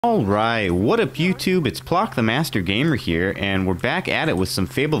Alright, what up YouTube, it's Plock the Master Gamer here, and we're back at it with some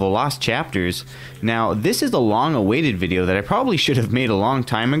Fable the Lost Chapters. Now, this is a long-awaited video that I probably should have made a long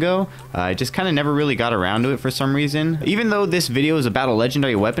time ago. I just kind of never really got around to it for some reason. Even though this video is about a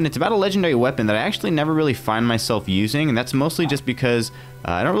legendary weapon, it's about a legendary weapon that I actually never really find myself using, and that's mostly just because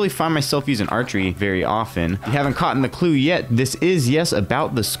I don't really find myself using archery very often. If you haven't caught in the clue yet, this is, yes,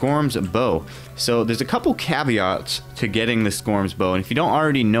 about the Skorm's bow. So there's a couple caveats to getting the Skorm's bow, and if you don't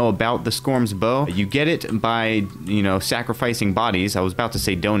already know about the Skorm's bow, you get it by, sacrificing bodies. I was about to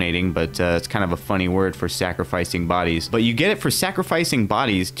say donating, but it's kind of a funny word for sacrificing bodies. But you get it for sacrificing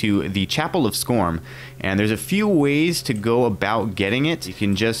bodies to the Chapel of Skorm, and there's a few ways to go about getting it. You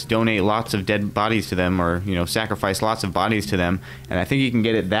can just donate lots of dead bodies to them, or, sacrifice lots of bodies to them, and I think you can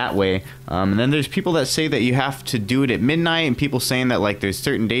get it that way. And then there's people that say that you have to do it at midnight, and people saying that like there's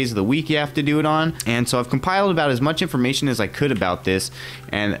certain days of the week you have to do it on. And so I've compiled about as much information as I could about this,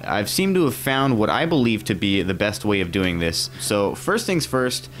 and I've seemed to have found what I believe to be the best way of doing this. So first things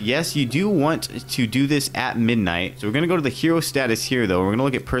first, yes, you do want to do this at midnight. So we're going to go to the hero status here though. We're going to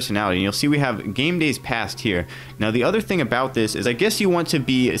look at personality, and you'll see we have game days past here. Now the other thing about this is I guess you want to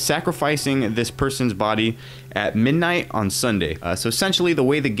be sacrificing this person's body at midnight on Sunday. So essentially the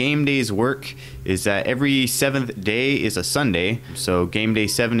way the game days work is that every 7th day is a Sunday. So game day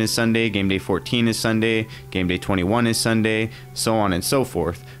 7 is Sunday, game day 14 is Sunday, game day 21 is Sunday, so on and so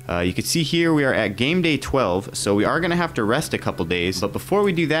forth. You can see here we are at game day 12, so we are going to have to rest a couple days. But before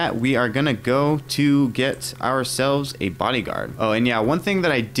we do that, we are going to go to get ourselves a bodyguard. Oh, and yeah, one thing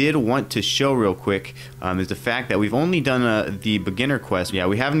that I did want to show real quick is the fact that we've only done the beginner quest. Yeah,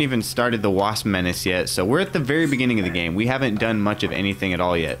 we haven't even started the Wasp Menace yet, so we're at the very beginning of the game. We haven't done much of anything at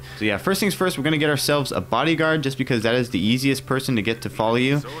all yet. So yeah, first things first, we're going to get ourselves a bodyguard just because that is the easiest person to get to follow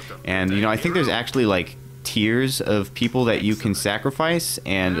you. And, I think there's actually like tiers of people that you can sacrifice,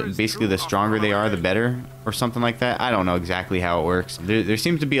 and basically the stronger they are the better, or something like that. I don't know exactly how it works. There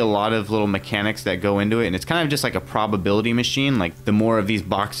seems to be a lot of little mechanics that go into it, and it's kind of just like a probability machine. Like the more of these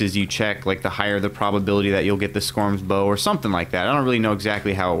boxes you check, like the higher the probability that you'll get the Skorm's bow or something like that. I don't really know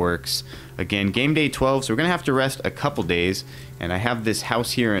exactly how it works. Again, game day 12, so we're gonna have to rest a couple days, and I have this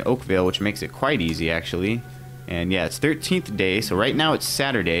house here in Oakvale, which makes it quite easy actually. And yeah, it's 13th day, so right now it's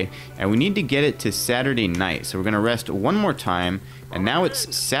Saturday, and we need to get it to Saturday night. So we're going to rest one more time, and now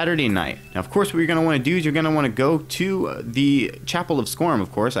it's Saturday night. Now, of course, what you're going to want to do is you're going to want to go to the Chapel of Skorm, of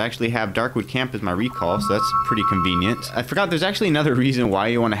course. I actually have Darkwood Camp as my recall, so that's pretty convenient. I forgot there's actually another reason why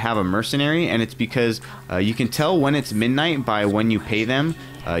you want to have a mercenary, and it's because you can tell when it's midnight by when you pay them.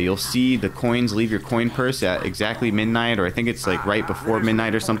 You'll see the coins leave your coin purse at exactly midnight, or I think it's like right before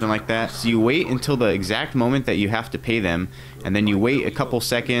midnight or something like that. So you wait until the exact moment that you have to pay them, and then you wait a couple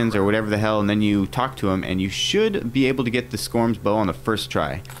seconds or whatever the hell, and then you talk to them, and you should be able to get the Skorm's bow on the first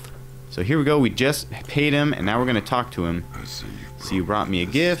try. So here we go, we just paid him, and now we're going to talk to him. So you brought me a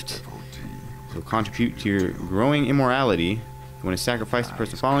gift, so contribute to your growing immorality. You want to sacrifice the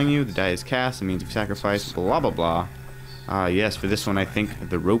person following you, the die is cast, it means you've sacrificed, blah blah blah. Yes, for this one I think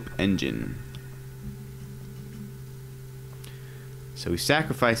the rope engine. So we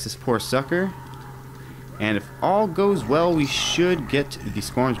sacrifice this poor sucker, and if all goes well we should get the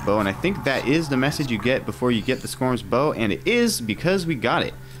Skorm's bow, and I think that is the message you get before you get the Skorm's bow, and it is because we got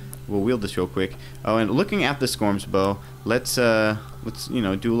it. We'll wield this real quick. Oh, and looking at the Skorm's bow, let's do a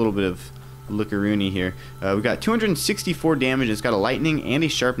little bit of lookaroony here. We got 264 damage. It's got a lightning and a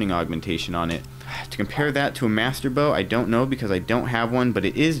sharpening augmentation on it. To compare that to a master bow, I don't know because I don't have one, but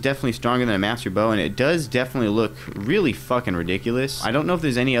it is definitely stronger than a master bow, and it does definitely look really fucking ridiculous. I don't know if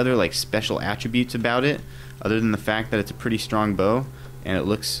there's any other like special attributes about it other than the fact that it's a pretty strong bow and it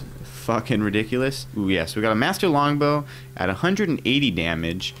looks fucking ridiculous. Ooh, yes, yeah, so we got a master longbow at 180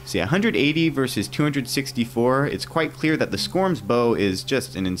 damage. See, 180 versus 264. It's quite clear that the Skorm's bow is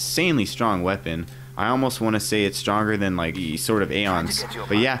just an insanely strong weapon. I almost want to say it's stronger than like sort of Aeon's.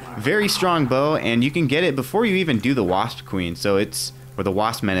 But yeah, very strong bow, and you can get it before you even do the Wasp Queen. So it's, or the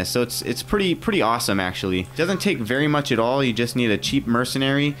Wasp Menace. So it's pretty awesome actually. It doesn't take very much at all. You just need a cheap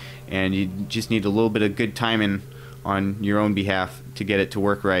mercenary, and you just need a little bit of good timing on your own behalf to get it to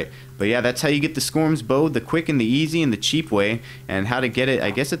work right. But yeah, that's how you get the Skorm's bow, the quick and the easy and the cheap way, and how to get it,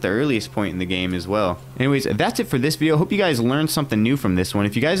 I guess, at the earliest point in the game as well. Anyways, that's it for this video. Hope you guys learned something new from this one.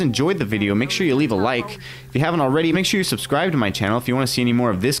 If you guys enjoyed the video, make sure you leave a like. If you haven't already, make sure you subscribe to my channel if you want to see any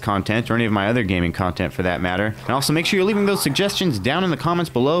more of this content, or any of my other gaming content for that matter. And also make sure you're leaving those suggestions down in the comments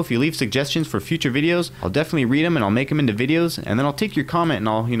below. If you leave suggestions for future videos, I'll definitely read them and I'll make them into videos, and then I'll take your comment and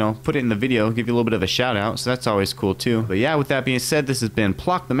I'll, put it in the video, give you a little bit of a shout out, so that's always cool too. But yeah, with that being said, this has been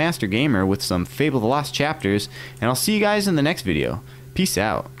Plock the Master Gamer with some Fable the Lost Chapters, and I'll see you guys in the next video. Peace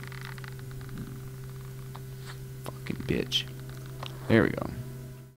out. Fucking bitch. There we go.